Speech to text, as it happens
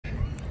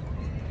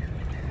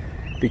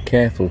be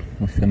careful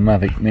with the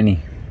Mavic Mini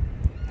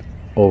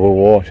over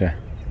water.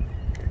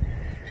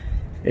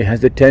 It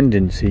has a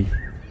tendency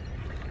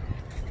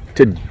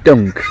to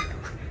dunk.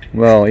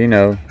 Well, you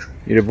know,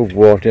 you're above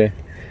water,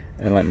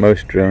 and like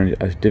most drones,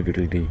 it has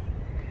difficulty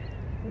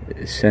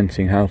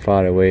sensing how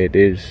far away it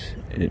is.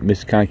 It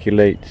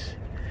miscalculates.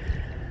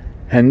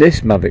 And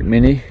this Mavic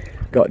Mini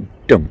got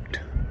dunked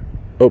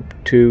up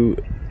to,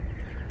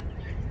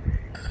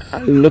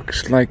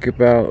 looks like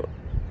about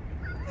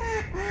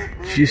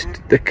just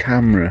the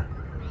camera,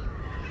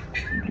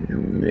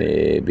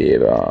 maybe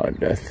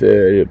about a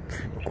third,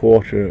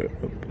 quarter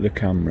of the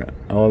camera,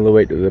 all the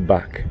way to the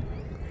back.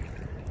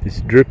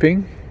 It's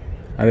dripping.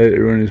 I let it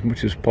run as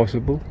much as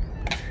possible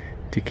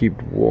to keep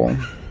it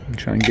warm and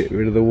try and get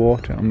rid of the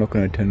water. I'm not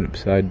going to turn it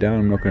upside down,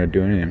 I'm not going to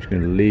do anything, I'm just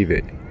going to leave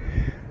it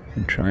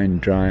and try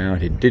and dry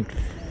out. It did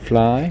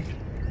fly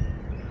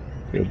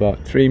for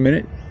about 3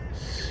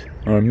 minutes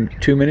or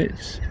 2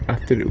 minutes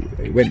after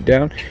it went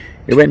down.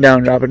 It went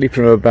down rapidly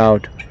from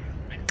about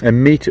a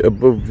meter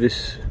above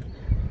this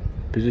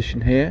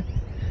position here,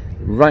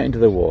 right into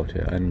the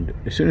water, and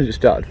as soon as it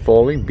started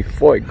falling,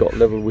 before it got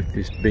level with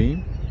this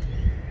beam,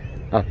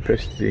 I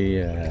pressed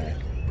the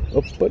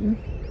up button,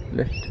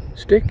 left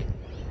stick,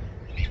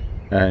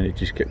 and it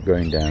just kept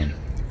going down.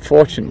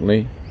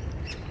 Fortunately,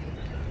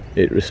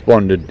 it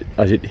responded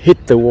as it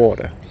hit the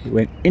water. It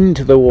went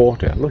into the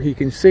water. Look, you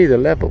can see the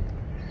level.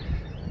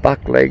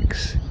 Back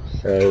legs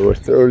were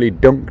thoroughly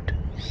dunked.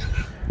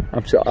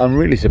 I'm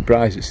really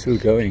surprised it's still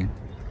going.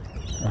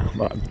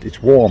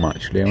 It's warm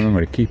actually. I'm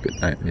going to keep it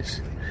like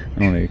this. I'm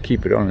going to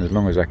keep it on as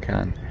long as I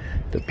can.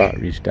 The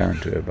battery's down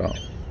to about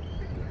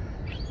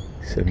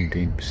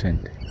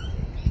 17%.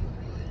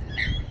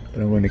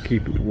 But I'm going to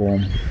keep it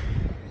warm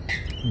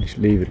and just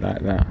leave it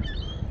like that.